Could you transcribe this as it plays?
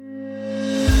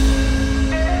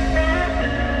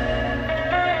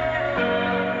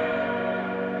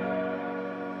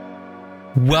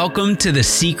Welcome to the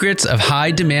Secrets of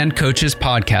High Demand Coaches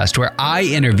podcast, where I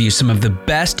interview some of the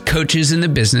best coaches in the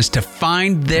business to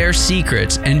find their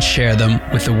secrets and share them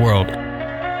with the world.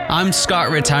 I'm Scott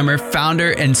Ritzheimer,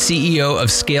 founder and CEO of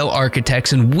Scale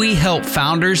Architects, and we help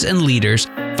founders and leaders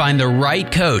find the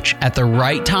right coach at the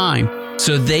right time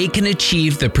so they can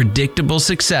achieve the predictable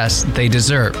success they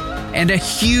deserve. And a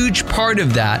huge part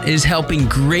of that is helping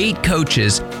great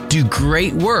coaches do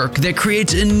great work that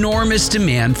creates enormous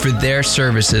demand for their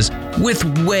services with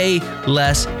way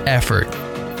less effort.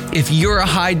 If you're a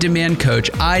high demand coach,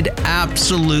 I'd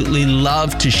absolutely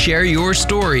love to share your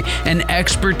story and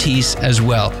expertise as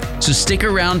well. So stick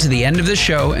around to the end of the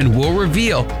show and we'll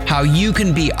reveal how you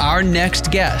can be our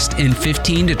next guest in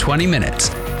 15 to 20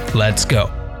 minutes. Let's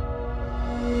go.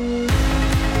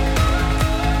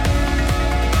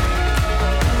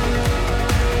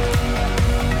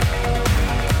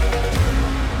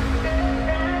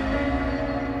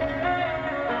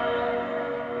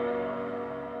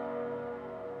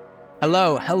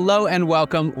 Hello, and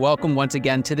welcome. Welcome once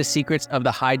again to the Secrets of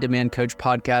the High Demand Coach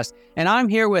podcast. And I'm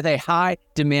here with a high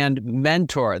demand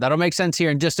mentor. That'll make sense here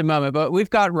in just a moment, but we've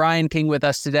got Ryan King with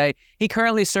us today. He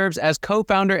currently serves as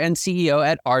co-founder and CEO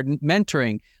at Ardent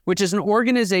Mentoring, which is an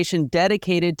organization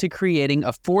dedicated to creating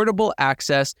affordable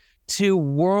access to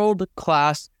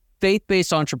world-class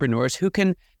faith-based entrepreneurs who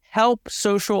can help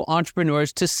social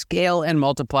entrepreneurs to scale and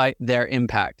multiply their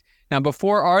impact. Now,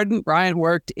 before Ardent, Ryan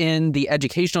worked in the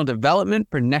educational development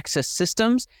for Nexus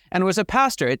Systems and was a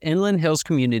pastor at Inland Hills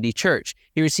Community Church.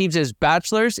 He received his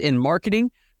bachelor's in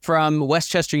marketing from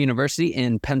Westchester University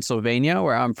in Pennsylvania,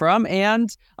 where I'm from,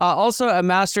 and also a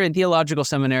master in theological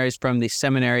seminaries from the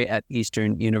Seminary at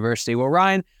Eastern University. Well,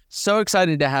 Ryan, so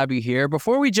excited to have you here.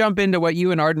 Before we jump into what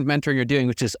you and Ardent Mentoring are doing,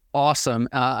 which is awesome,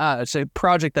 it's a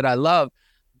project that I love,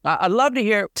 I'd love to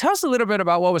hear, tell us a little bit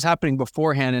about what was happening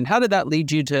beforehand and how did that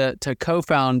lead you to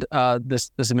co-found this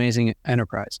amazing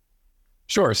enterprise?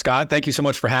 Sure, Scott. Thank you so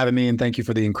much for having me, and thank you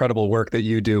for the incredible work that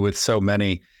you do with so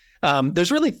many.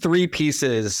 There's really three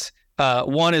pieces.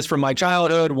 One is from my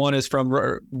childhood, one is from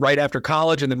right after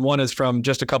college, and then one is from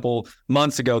just a couple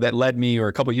months ago that led me, or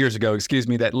a couple years ago,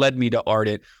 that led me to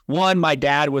Ardent. One, my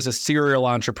dad was a serial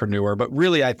entrepreneur, but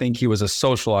really I think he was a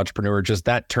social entrepreneur, just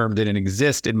that term didn't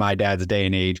exist in my dad's day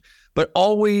and age. But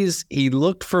always he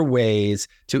looked for ways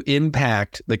to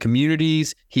impact the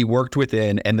communities he worked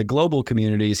within and the global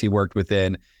communities he worked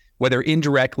within, whether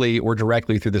indirectly or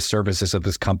directly through the services of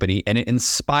this company. And it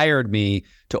inspired me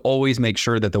to always make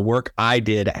sure that the work I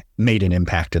did made an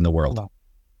impact in the world. Wow.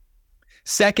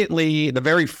 Secondly, the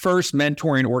very first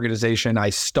mentoring organization I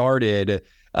started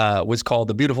was called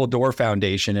the Beautiful Door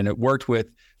Foundation, and it worked with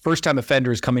first-time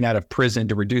offenders coming out of prison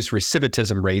to reduce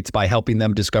recidivism rates by helping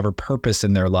them discover purpose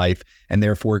in their life and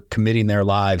therefore committing their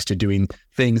lives to doing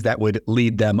things that would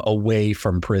lead them away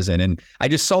from prison. And I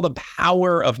just saw the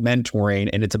power of mentoring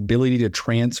and its ability to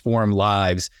transform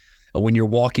lives when you're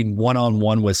walking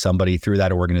one-on-one with somebody through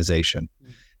that organization.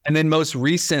 And then most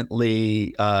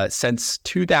recently, since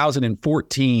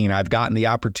 2014, I've gotten the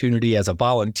opportunity as a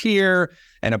volunteer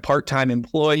and a part-time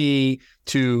employee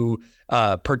to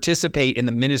participate in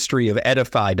the ministry of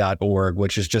Edify.org,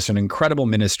 which is just an incredible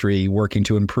ministry working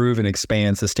to improve and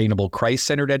expand sustainable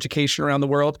Christ-centered education around the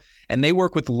world. And they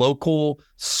work with local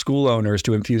school owners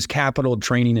to infuse capital,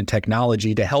 training, and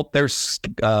technology to help their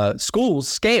schools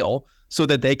scale so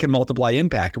that they can multiply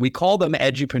impact. We call them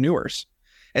edupreneurs.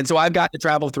 And so I've got to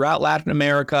travel throughout Latin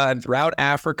America and throughout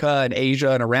Africa and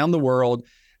Asia and around the world,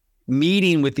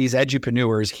 meeting with these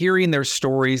edupreneurs, hearing their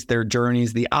stories, their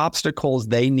journeys, the obstacles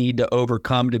they need to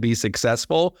overcome to be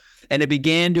successful. And it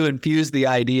began to infuse the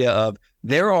idea of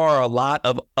there are a lot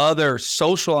of other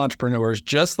social entrepreneurs,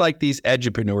 just like these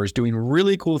edupreneurs, doing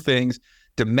really cool things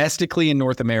domestically in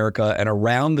North America and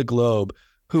around the globe,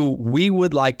 who we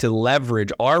would like to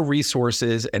leverage our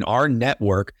resources and our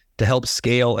network to help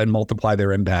scale and multiply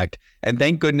their impact. And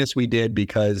thank goodness we did,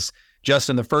 because just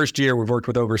in the first year, we've worked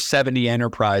with over 70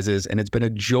 enterprises, and it's been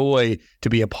a joy to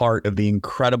be a part of the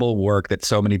incredible work that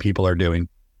so many people are doing.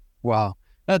 Wow,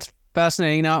 that's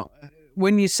fascinating. Now,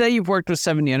 when you say you've worked with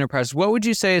 70 enterprises, what would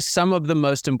you say is some of the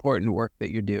most important work that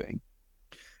you're doing?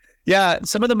 Yeah,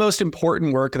 some of the most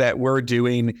important work that we're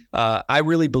doing, I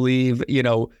really believe,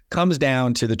 comes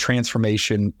down to the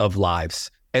transformation of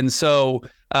lives. And so,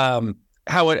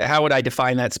 how would I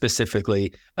define that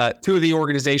specifically? Two of the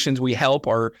organizations we help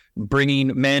are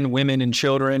bringing men, women, and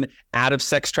children out of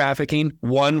sex trafficking.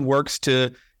 One works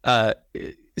to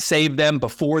save them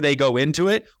before they go into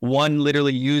it. One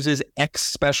literally uses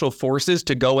ex-special forces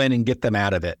to go in and get them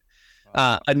out of it.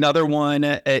 Another one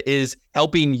is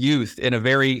helping youth in a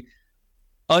very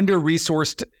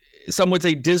under-resourced some would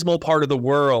say dismal part of the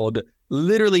world,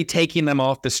 literally taking them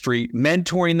off the street,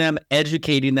 mentoring them,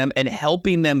 educating them, and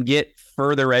helping them get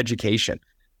further education.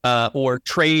 Or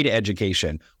trade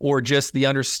education, or just the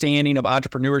understanding of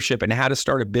entrepreneurship and how to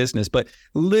start a business, but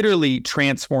literally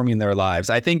transforming their lives.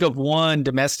 I think of one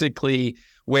domestically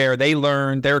where they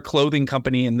learned, their clothing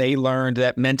company, and they learned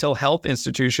that mental health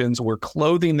institutions were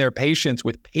clothing their patients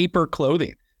with paper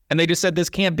clothing. And they just said, this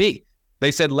can't be.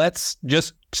 They said, let's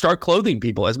just start clothing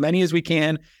people, as many as we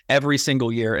can every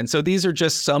single year. And so these are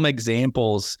just some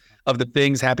examples of the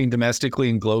things happening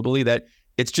domestically and globally that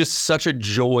it's just such a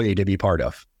joy to be part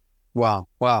of. Wow.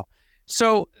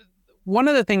 So one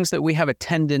of the things that we have a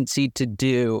tendency to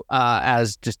do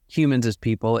as just humans, as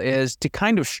people, is to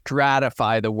kind of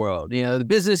stratify the world. You know, the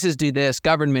businesses do this,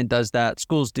 government does that,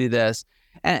 schools do this.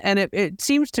 And it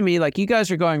seems to me like you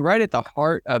guys are going right at the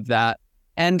heart of that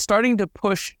and starting to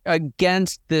push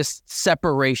against this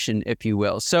separation, if you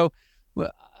will. So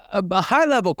a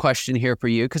high-level question here for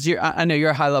you, because I know you're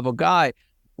a high-level guy.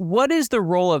 What is the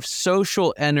role of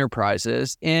social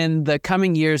enterprises in the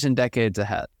coming years and decades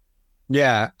ahead?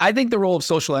 Yeah, I think the role of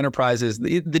social enterprises,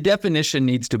 the definition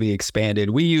needs to be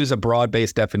expanded. We use a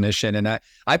broad-based definition, and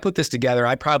I put this together.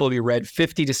 I probably read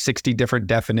 50 to 60 different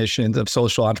definitions of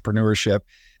social entrepreneurship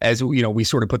as, you know, we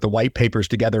sort of put the white papers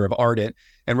together of Ardent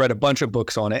and read a bunch of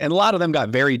books on it. And a lot of them got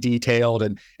very detailed,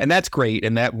 and that's great,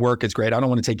 and that work is great. I don't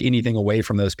want to take anything away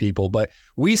from those people, but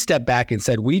we stepped back and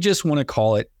said, we just want to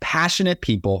call it passionate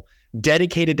people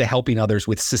dedicated to helping others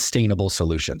with sustainable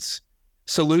solutions.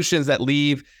 Solutions that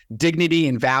leave dignity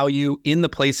and value in the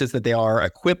places that they are,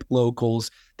 equip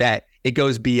locals, that it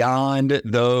goes beyond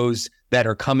those that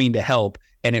are coming to help.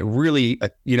 And it really,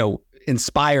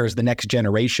 inspires the next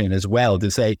generation as well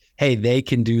to say, hey, they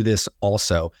can do this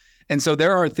also. And so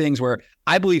there are things where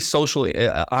I believe social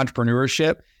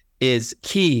entrepreneurship is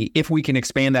key if we can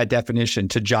expand that definition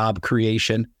to job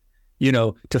creation,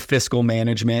 to fiscal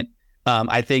management.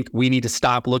 I think we need to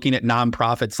stop looking at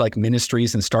nonprofits like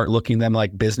ministries and start looking at them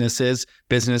like businesses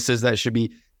that should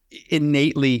be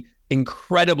innately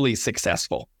incredibly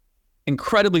successful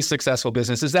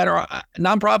businesses that are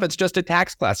nonprofits, just a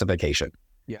tax classification.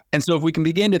 Yeah. And so if we can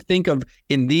begin to think of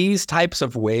in these types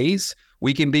of ways,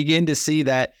 we can begin to see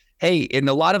that, hey, in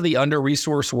a lot of the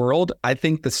under-resourced world, I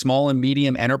think the small and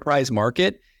medium enterprise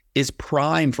market is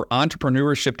prime for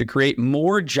entrepreneurship to create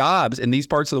more jobs in these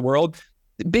parts of the world.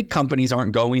 Big companies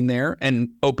aren't going there and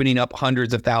opening up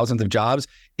hundreds of thousands of jobs.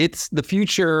 It's the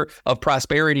future of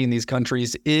prosperity in these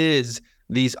countries is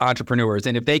these entrepreneurs.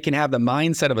 And if they can have the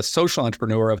mindset of a social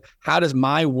entrepreneur of how does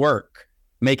my work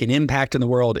make an impact in the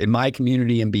world, in my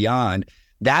community and beyond,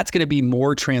 that's going to be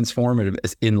more transformative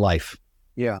in life.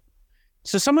 Yeah.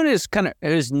 So someone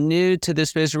who's new to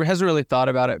this business, or hasn't really thought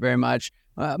about it very much,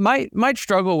 might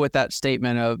struggle with that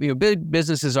statement of, big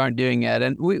businesses aren't doing it.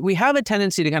 And we have a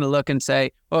tendency to kind of look and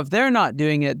say, well, if they're not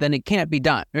doing it, then it can't be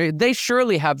done. They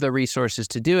surely have the resources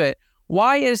to do it.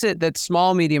 Why is it that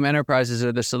small, medium enterprises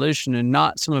are the solution and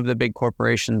not some of the big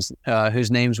corporations whose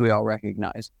names we all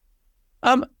recognize?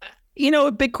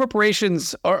 Big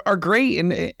corporations are great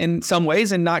in some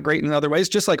ways and not great in other ways,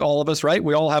 just like all of us, right?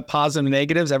 We all have positive and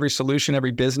negatives. Every solution,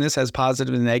 every business has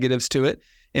positive and negatives to it,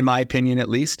 in my opinion, at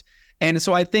least. And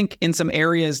so I think in some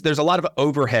areas, there's a lot of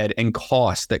overhead and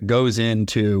cost that goes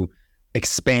into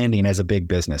expanding as a big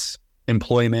business.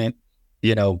 Employment,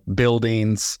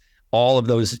 buildings, all of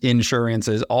those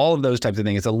insurances, all of those types of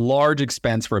things. It's a large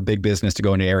expense for a big business to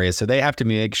go into areas. So they have to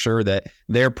make sure that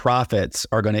their profits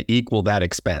are going to equal that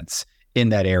expense in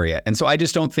that area. And so I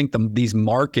just don't think these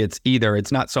markets either,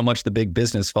 it's not so much the big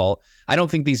business fault. I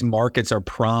don't think these markets are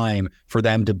prime for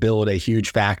them to build a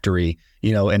huge factory,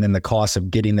 and then the cost of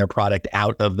getting their product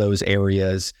out of those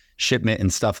areas, shipment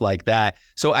and stuff like that.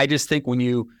 So I just think when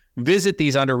you visit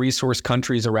these under-resourced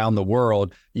countries around the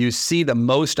world, you see the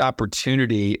most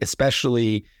opportunity,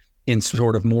 especially in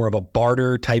sort of more of a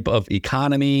barter type of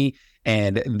economy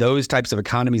and those types of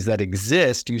economies that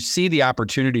exist. You see the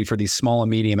opportunity for these small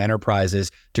and medium enterprises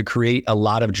to create a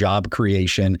lot of job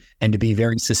creation and to be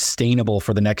very sustainable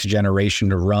for the next generation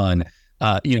to run,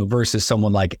 versus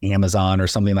someone like Amazon or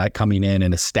something like coming in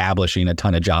and establishing a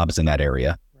ton of jobs in that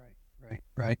area.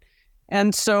 Right.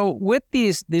 And so with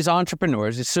these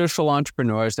entrepreneurs, these social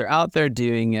entrepreneurs, they're out there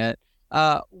doing it.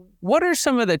 What are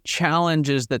some of the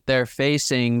challenges that they're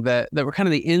facing that were kind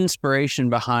of the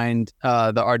inspiration behind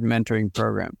the Ardent Mentoring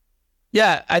program?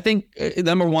 Yeah, I think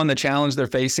number one, the challenge they're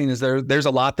facing is there's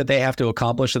a lot that they have to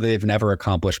accomplish that they've never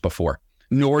accomplished before,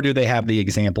 nor do they have the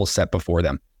example set before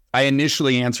them. I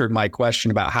initially answered my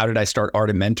question about how did I start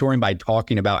Ardent Mentoring by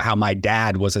talking about how my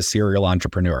dad was a serial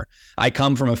entrepreneur. I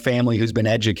come from a family who's been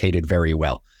educated very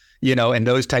well. and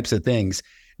those types of things.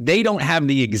 They don't have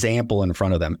the example in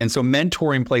front of them. And so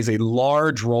mentoring plays a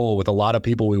large role with a lot of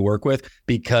people we work with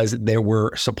because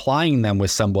we're supplying them with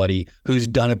somebody who's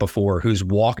done it before, who's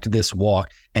walked this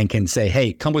walk and can say,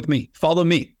 hey, come with me, follow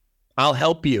me. I'll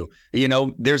help you.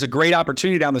 There's a great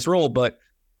opportunity down this road, but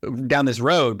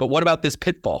what about this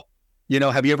pitfall?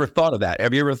 Have you ever thought of that?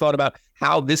 Have you ever thought about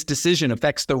how this decision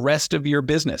affects the rest of your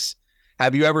business?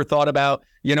 Have you ever thought about,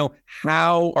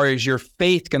 is your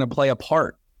faith going to play a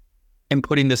part in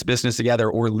putting this business together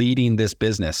or leading this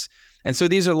business? And so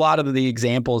these are a lot of the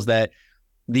examples that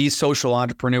these social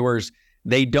entrepreneurs,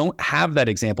 they don't have that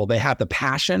example. They have the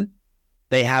passion,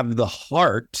 they have the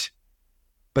heart,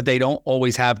 but they don't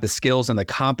always have the skills and the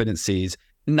competencies,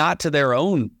 not to their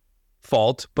own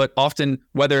fault, but often,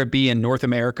 whether it be in North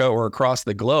America or across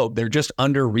the globe, they're just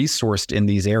under-resourced in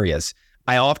these areas.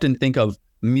 I often think of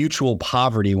mutual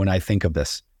poverty when I think of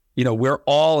this. We're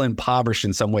all impoverished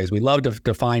in some ways. We love to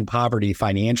define poverty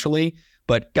financially,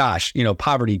 but gosh,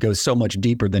 poverty goes so much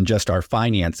deeper than just our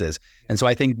finances. And so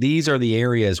I think these are the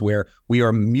areas where we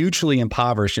are mutually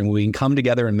impoverished, and we can come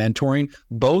together in mentoring.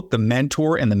 Both the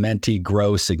mentor and the mentee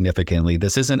grow significantly.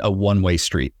 This isn't a one-way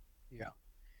street.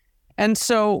 And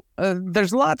so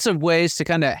there's lots of ways to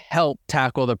kind of help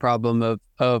tackle the problem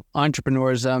of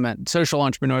entrepreneurism and social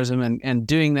entrepreneurism and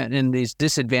doing that in these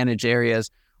disadvantaged areas.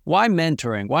 Why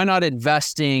mentoring? Why not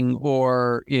investing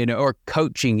or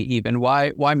coaching even?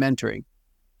 Why mentoring?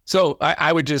 So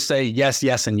I would just say yes,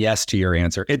 and yes to your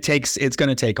answer. It's going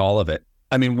to take all of it.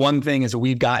 I mean, one thing is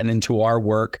we've gotten into our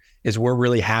work is we're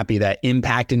really happy that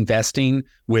impact investing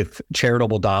with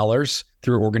charitable dollars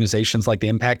through organizations like the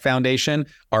Impact Foundation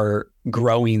are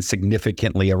growing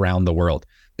significantly around the world.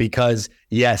 Because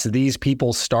yes, these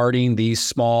people starting these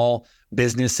small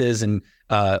businesses and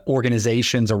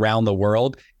organizations around the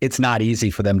world, it's not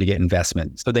easy for them to get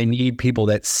investment. So they need people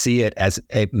that see it as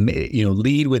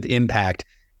lead with impact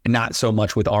and not so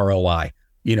much with ROI,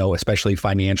 especially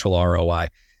financial ROI.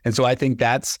 And so I think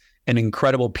that's an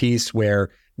incredible piece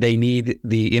where they need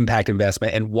the impact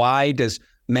investment. And why does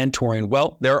mentoring?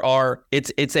 Well,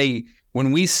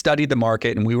 when we studied the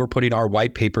market and we were putting our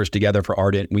white papers together for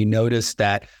Ardent, we noticed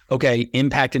that,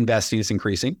 impact investing is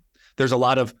increasing. There's a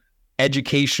lot of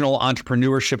educational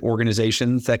entrepreneurship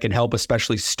organizations that can help,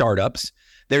 especially startups.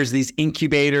 There's these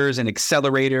incubators and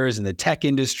accelerators in the tech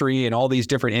industry and all these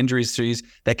different industries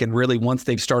that can really, once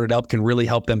they've started up, can really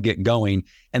help them get going.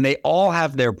 And they all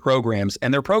have their programs,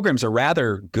 and their programs are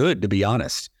rather good, to be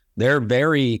honest. They're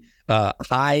very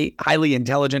highly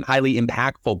intelligent, highly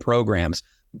impactful programs.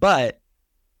 But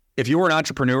if you're an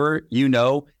entrepreneur,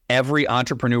 every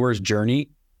entrepreneur's journey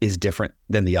is different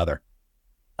than the other.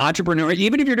 Entrepreneur,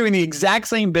 even if you're doing the exact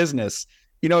same business,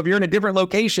 if you're in a different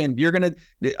location, you're going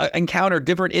to encounter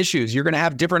different issues. You're going to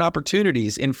have different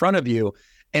opportunities in front of you.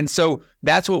 And so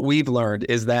that's what we've learned,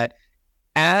 is that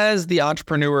as the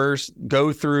entrepreneurs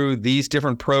go through these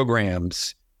different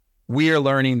programs, we are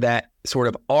learning that sort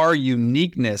of our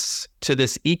uniqueness to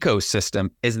this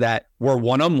ecosystem is that we're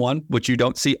one-on-one, which you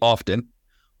don't see often.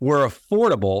 We're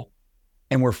affordable,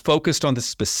 and we're focused on the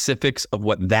specifics of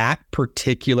what that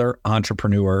particular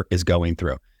entrepreneur is going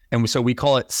through. And so we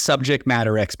call it subject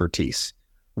matter expertise.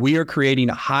 We are creating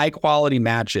high quality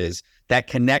matches that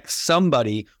connect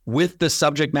somebody with the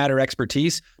subject matter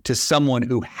expertise to someone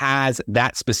who has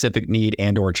that specific need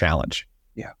and or challenge.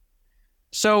 Yeah.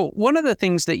 So one of the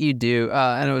things that you do,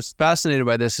 and I was fascinated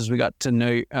by this as we got to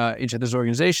know each other's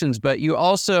organizations, but you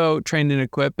also train and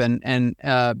equip and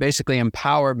basically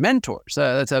empower mentors.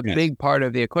 That's a big part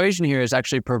of the equation here, is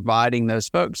actually providing those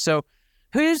folks. So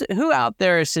who out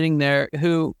there is sitting there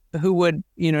who would,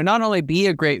 not only be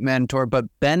a great mentor, but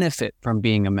benefit from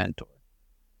being a mentor?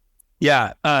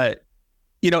 Yeah.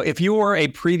 If you were a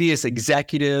previous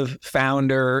executive,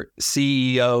 founder,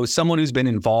 CEO, someone who's been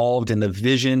involved in the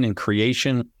vision and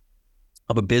creation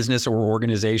of a business or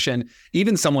organization,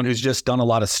 even someone who's just done a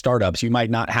lot of startups, you might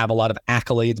not have a lot of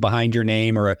accolades behind your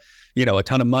name or a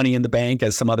ton of money in the bank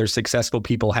as some other successful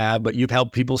people have, but you've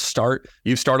helped people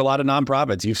you've started a lot of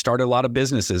nonprofits, you've started a lot of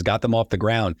businesses, got them off the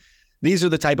ground. These are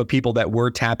the type of people that we're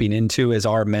tapping into as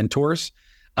our mentors.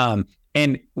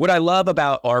 And what I love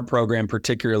about our program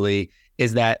particularly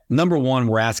is that, number one,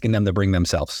 we're asking them to bring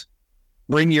themselves.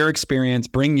 Bring your experience,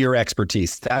 bring your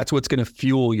expertise. That's what's going to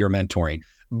fuel your mentoring.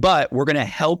 But we're going to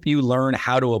help you learn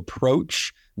how to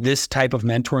approach this type of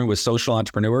mentoring with social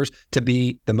entrepreneurs to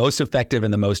be the most effective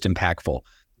and the most impactful.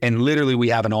 And literally, we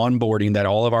have an onboarding that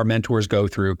all of our mentors go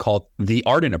through called the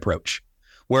Ardent approach,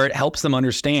 where it helps them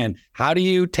understand, how do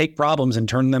you take problems and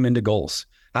turn them into goals?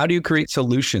 How do you create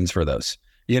solutions for those?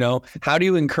 How do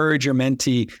you encourage your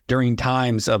mentee during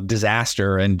times of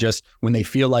disaster and just when they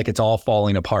feel like it's all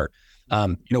falling apart?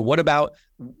 What about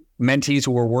mentees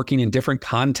who are working in different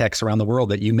contexts around the world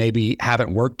that you maybe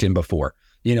haven't worked in before,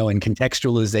 and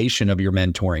contextualization of your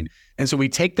mentoring. And so we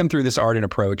take them through this Ardent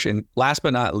approach. And last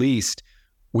but not least,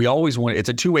 we always want, it's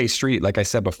a two-way street, like I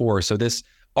said before. So this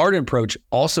Ardent approach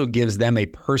also gives them a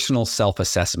personal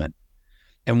self-assessment.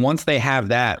 And once they have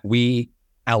that, we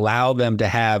allow them to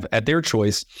have, at their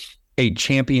choice, a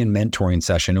champion mentoring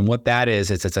session. And what that is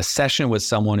it's a session with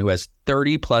someone who has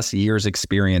 30 plus years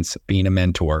experience being a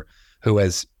mentor, who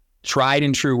has tried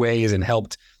and true ways and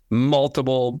helped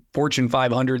multiple Fortune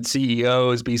 500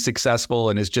 CEOs be successful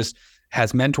and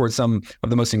has mentored some of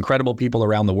the most incredible people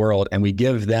around the world. And we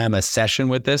give them a session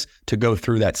with this to go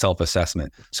through that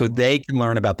self-assessment so they can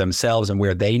learn about themselves and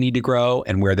where they need to grow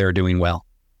and where they're doing well.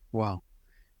 Wow.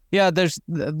 Yeah,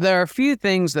 there are a few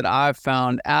things that I've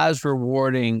found as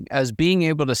rewarding as being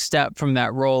able to step from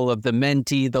that role of the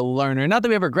mentee, the learner. Not that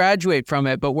we ever graduate from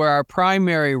it, but where our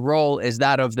primary role is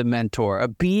that of the mentor,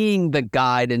 of being the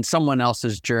guide in someone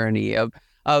else's journey, of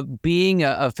being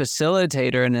a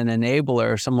facilitator and an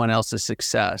enabler of someone else's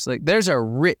success. Like there's a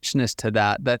richness to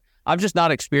that I've just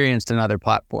not experienced in other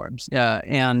platforms.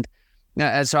 And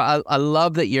so I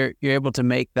love that you're able to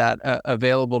make that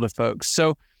available to folks.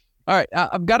 So. All right,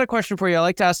 I've got a question for you. I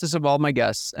like to ask this of all my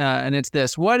guests, and it's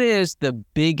this. What is the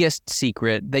biggest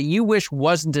secret that you wish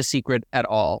wasn't a secret at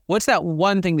all? What's that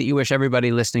one thing that you wish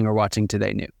everybody listening or watching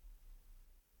today knew?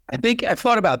 I think I've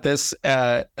thought about this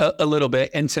a little bit,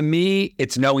 and to me,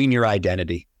 it's knowing your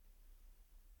identity.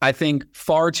 I think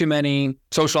far too many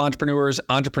social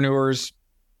entrepreneurs,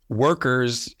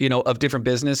 workers, of different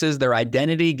businesses, their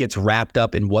identity gets wrapped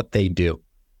up in what they do.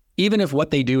 Even if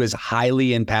what they do is highly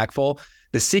impactful,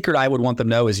 the secret I would want them to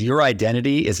know is your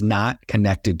identity is not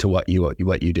connected to what you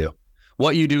do.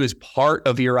 What you do is part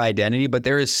of your identity, but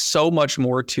there is so much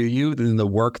more to you than the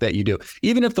work that you do.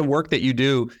 Even if the work that you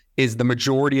do is the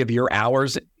majority of your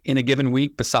hours in a given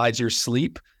week besides your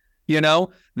sleep,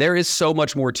 there is so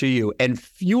much more to you. And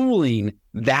fueling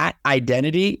that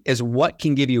identity is what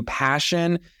can give you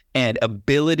passion and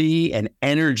ability and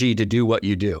energy to do what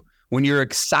you do. When you're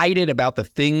excited about the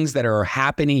things that are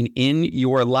happening in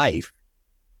your life,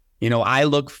 I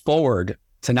look forward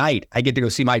tonight. I get to go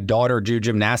see my daughter do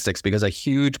gymnastics because a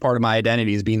huge part of my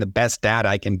identity is being the best dad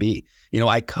I can be.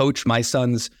 I coach my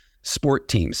son's sport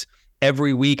teams.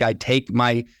 Every week I take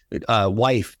my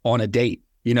wife on a date.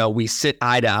 We sit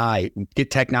eye to eye,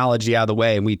 get technology out of the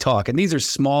way, and we talk. And these are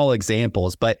small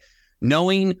examples, but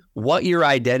knowing what your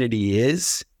identity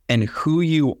is and who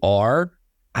you are,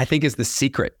 I think is the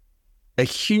secret, a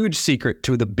huge secret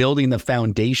to building the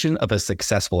foundation of a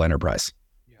successful enterprise.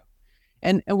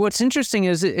 And what's interesting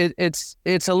is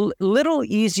it's a little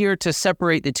easier to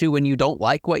separate the two when you don't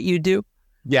like what you do.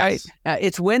 Yes. Right?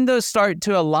 It's when those start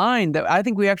to align that I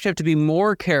think we actually have to be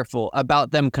more careful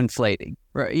about them conflating.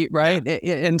 Right.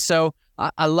 Yeah. And so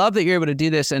I love that you're able to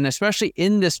do this. And especially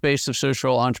in this space of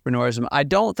social entrepreneurism, I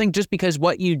don't think just because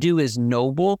what you do is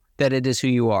noble that it is who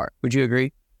you are. Would you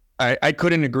agree? I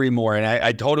couldn't agree more. And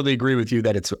I totally agree with you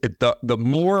that the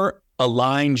more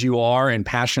aligned you are and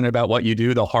passionate about what you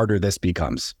do, the harder this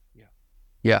becomes.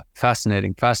 Yeah.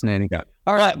 Fascinating. Yeah.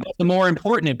 All right. But the more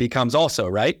important it becomes also,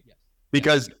 right? Yes.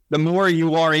 Because the more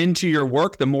you are into your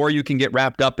work, the more you can get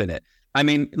wrapped up in it. I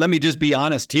mean, let me just be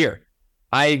honest here.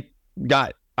 I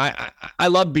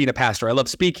love being a pastor. I love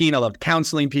speaking. I loved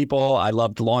counseling people. I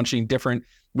loved launching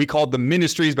we called them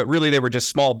ministries, but really they were just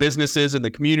small businesses in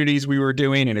the communities we were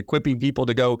doing and equipping people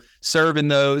to go serve in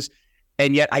those.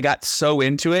 And yet I got so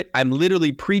into it. I'm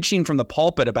literally preaching from the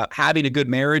pulpit about having a good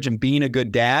marriage and being a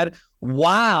good dad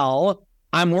while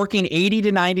I'm working 80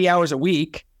 to 90 hours a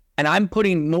week. And I'm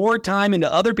putting more time into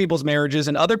other people's marriages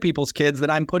and other people's kids than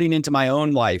I'm putting into my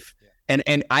own life.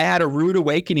 And I had a rude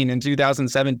awakening in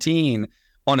 2017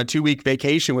 on a 2-week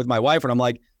vacation with my wife. And I'm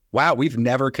like, wow, we've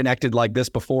never connected like this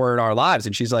before in our lives.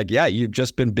 And she's like, yeah, you've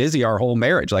just been busy our whole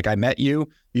marriage. Like I met you,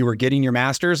 you were getting your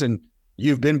master's and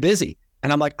you've been busy.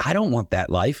 And I'm like, I don't want that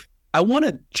life. I want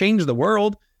to change the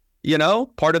world.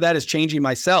 Part of that is changing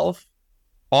myself,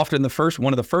 often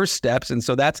one of the first steps. And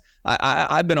so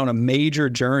I've been on a major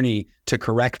journey to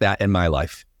correct that in my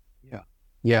life.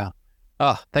 Yeah.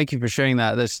 Oh, thank you for sharing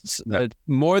that. There's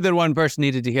more than one person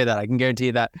needed to hear that. I can guarantee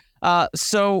you that.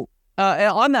 So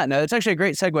on that note, it's actually a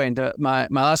great segue into my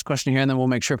last question here, and then we'll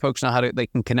make sure folks know how they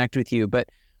can connect with you. But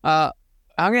I'm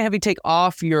going to have you take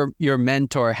off your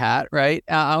mentor hat, right?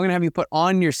 I'm going to have you put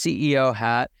on your CEO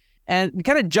hat and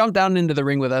kind of jump down into the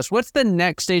ring with us. What's the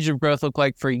next stage of growth look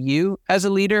like for you as a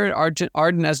leader at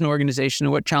Ardent as an organization,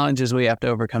 and what challenges will you have to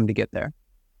overcome to get there?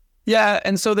 Yeah.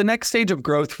 And so the next stage of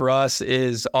growth for us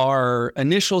is our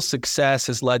initial success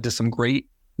has led to some great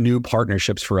new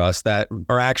partnerships for us that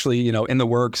are actually, in the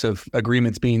works of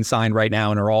agreements being signed right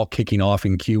now and are all kicking off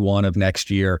in Q1 of next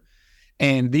year.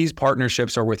 And these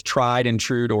partnerships are with tried and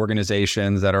true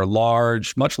organizations that are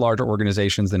large, much larger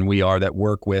organizations than we are, that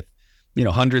work with,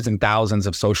 hundreds and thousands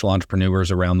of social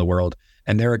entrepreneurs around the world.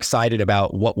 And they're excited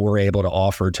about what we're able to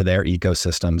offer to their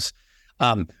ecosystems.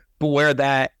 But where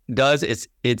that does,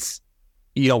 it's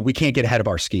we can't get ahead of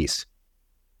our skis.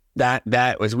 That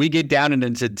as we get down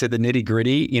into the nitty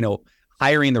gritty,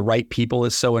 hiring the right people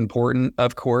is so important,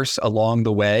 of course, along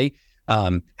the way.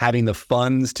 Having the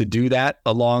funds to do that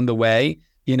along the way,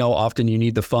 often you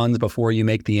need the funds before you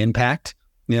make the impact,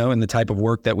 in the type of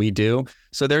work that we do.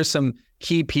 So there's some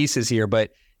key pieces here,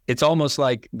 but it's almost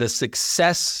like the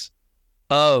success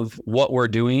of what we're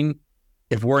doing,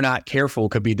 if we're not careful,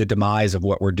 could be the demise of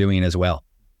what we're doing as well.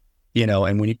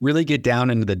 And when you really get down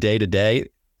into the day-to-day,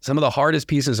 some of the hardest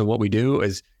pieces of what we do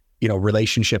is,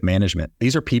 relationship management.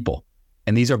 These are people,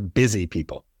 and these are busy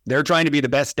people. They're trying to be the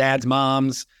best dads,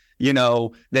 moms,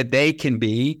 that they can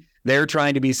be. They're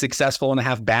trying to be successful and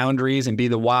have boundaries and be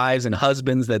the wives and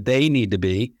husbands that they need to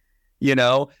be,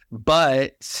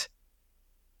 but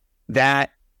that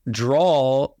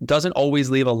draw doesn't always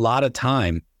leave a lot of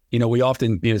time. We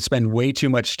often, spend way too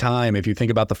much time, if you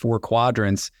think about the 4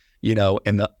 quadrants,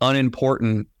 and the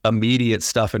unimportant immediate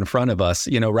stuff in front of us,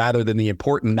 rather than the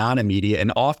important non-immediate.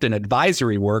 And often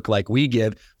advisory work like we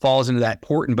give falls into that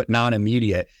important but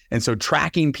non-immediate. And so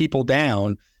tracking people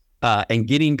down and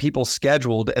getting people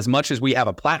scheduled, as much as we have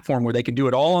a platform where they can do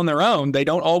it all on their own, they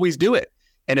don't always do it.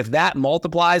 And if that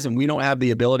multiplies and we don't have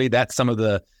the ability, that's some of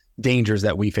the dangers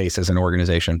that we face as an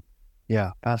organization.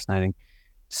 Yeah, fascinating.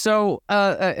 So,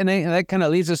 and that kind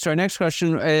of leads us to our next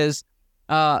question is,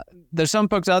 there's some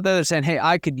folks out there that are saying, hey,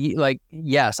 I could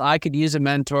use a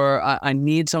mentor. I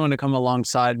need someone to come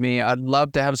alongside me. I'd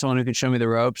love to have someone who could show me the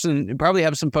ropes, and probably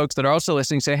have some folks that are also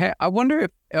listening say, hey, I wonder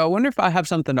if I have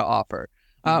something to offer.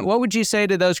 What would you say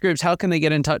to those groups? How can they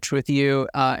get in touch with you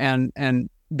and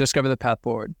discover the path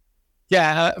forward?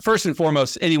 Yeah, first and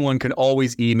foremost, anyone can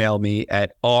always email me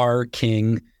at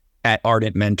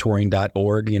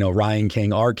rking@ardentmentoring.org. Ryan King,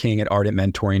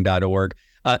 rking@ardentmentoring.org.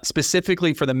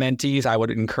 Specifically for the mentees, I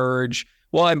would encourage,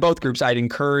 in both groups, I'd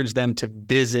encourage them to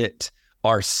visit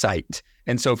our site.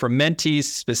 And so for mentees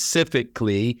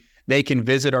specifically, they can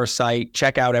visit our site,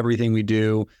 check out everything we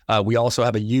do. We also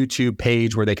have a YouTube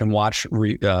page where they can watch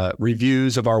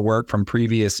reviews of our work from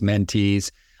previous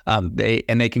mentees.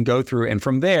 They can go through, and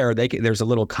from there, there's a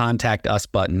little contact us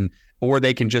button, or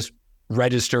they can just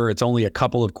register. It's only a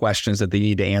couple of questions that they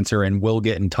need to answer, and we'll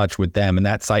get in touch with them. And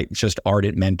that site is just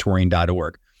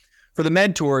ardentmentoring.org. For the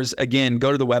mentors, again,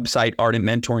 go to the website,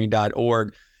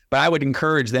 ardentmentoring.org. But I would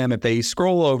encourage them, if they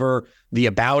scroll over the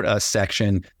About Us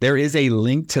section, there is a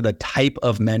link to the type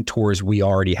of mentors we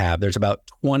already have. There's about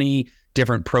 20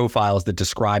 different profiles that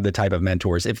describe the type of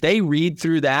mentors. If they read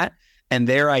through that and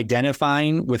they're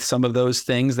identifying with some of those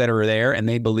things that are there, and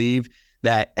they believe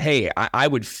that, hey, I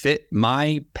would fit,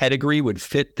 my pedigree would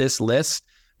fit this list,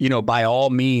 by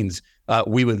all means,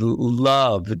 we would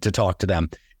love to talk to them.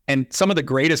 And some of the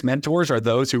greatest mentors are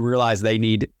those who realize they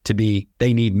need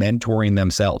mentoring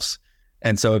themselves.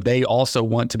 And so if they also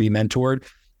want to be mentored,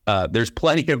 there's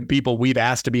plenty of people we've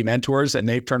asked to be mentors, and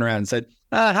they've turned around and said,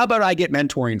 how about I get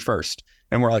mentoring first?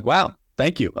 And we're like, wow,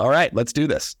 thank you. All right, let's do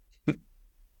this.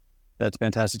 That's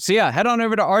fantastic. So head on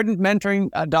over to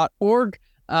ardentmentoring.org.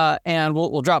 And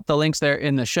we'll drop the links there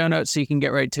in the show notes so you can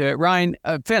get right to it. Ryan,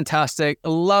 fantastic.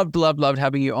 Loved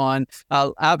having you on.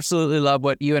 Absolutely love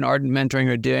what you and Ardent Mentoring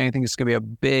are doing. I think it's going to be a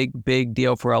big, big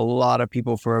deal for a lot of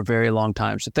people for a very long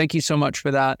time. So thank you so much for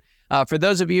that. For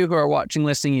those of you who are watching,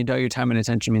 listening, your time and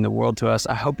attention mean the world to us.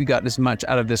 I hope you got as much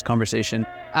out of this conversation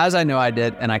as I know I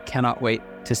did, and I cannot wait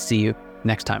to see you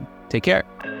next time. Take care.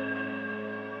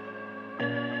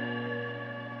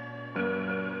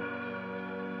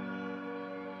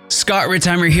 Scott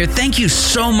Ritzheimer here. Thank you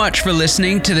so much for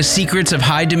listening to the Secrets of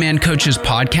High Demand Coaches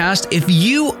podcast. If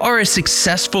you are a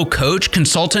successful coach,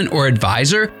 consultant, or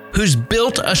advisor who's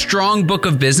built a strong book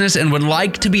of business and would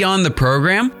like to be on the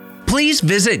program, please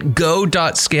visit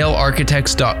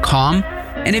go.scalearchitects.com.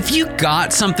 And if you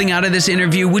got something out of this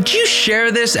interview, would you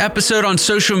share this episode on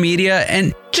social media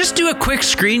and just do a quick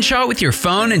screenshot with your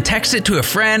phone and text it to a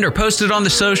friend or post it on the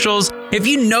socials? If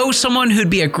you know someone who'd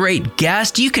be a great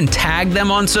guest, you can tag them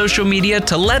on social media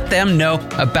to let them know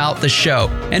about the show.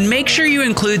 And make sure you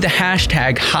include the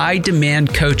hashtag High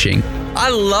Demand Coaching. I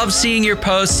love seeing your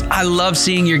posts. I love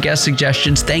seeing your guest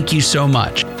suggestions. Thank you so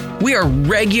much. We are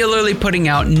regularly putting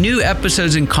out new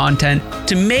episodes and content.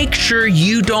 To make sure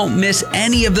you don't miss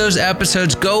any of those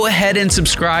episodes, go ahead and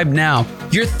subscribe now.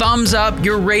 Your thumbs up,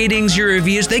 your ratings, your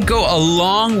reviews, they go a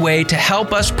long way to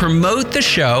help us promote the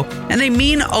show, and they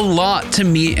mean a lot to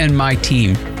me and my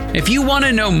team. If you want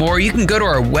to know more, you can go to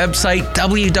our website,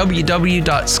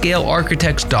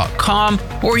 www.scalearchitects.com,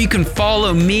 or you can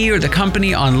follow me or the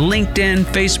company on LinkedIn,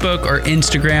 Facebook, or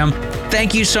Instagram.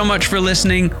 Thank you so much for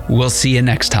listening. We'll see you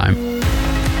next time.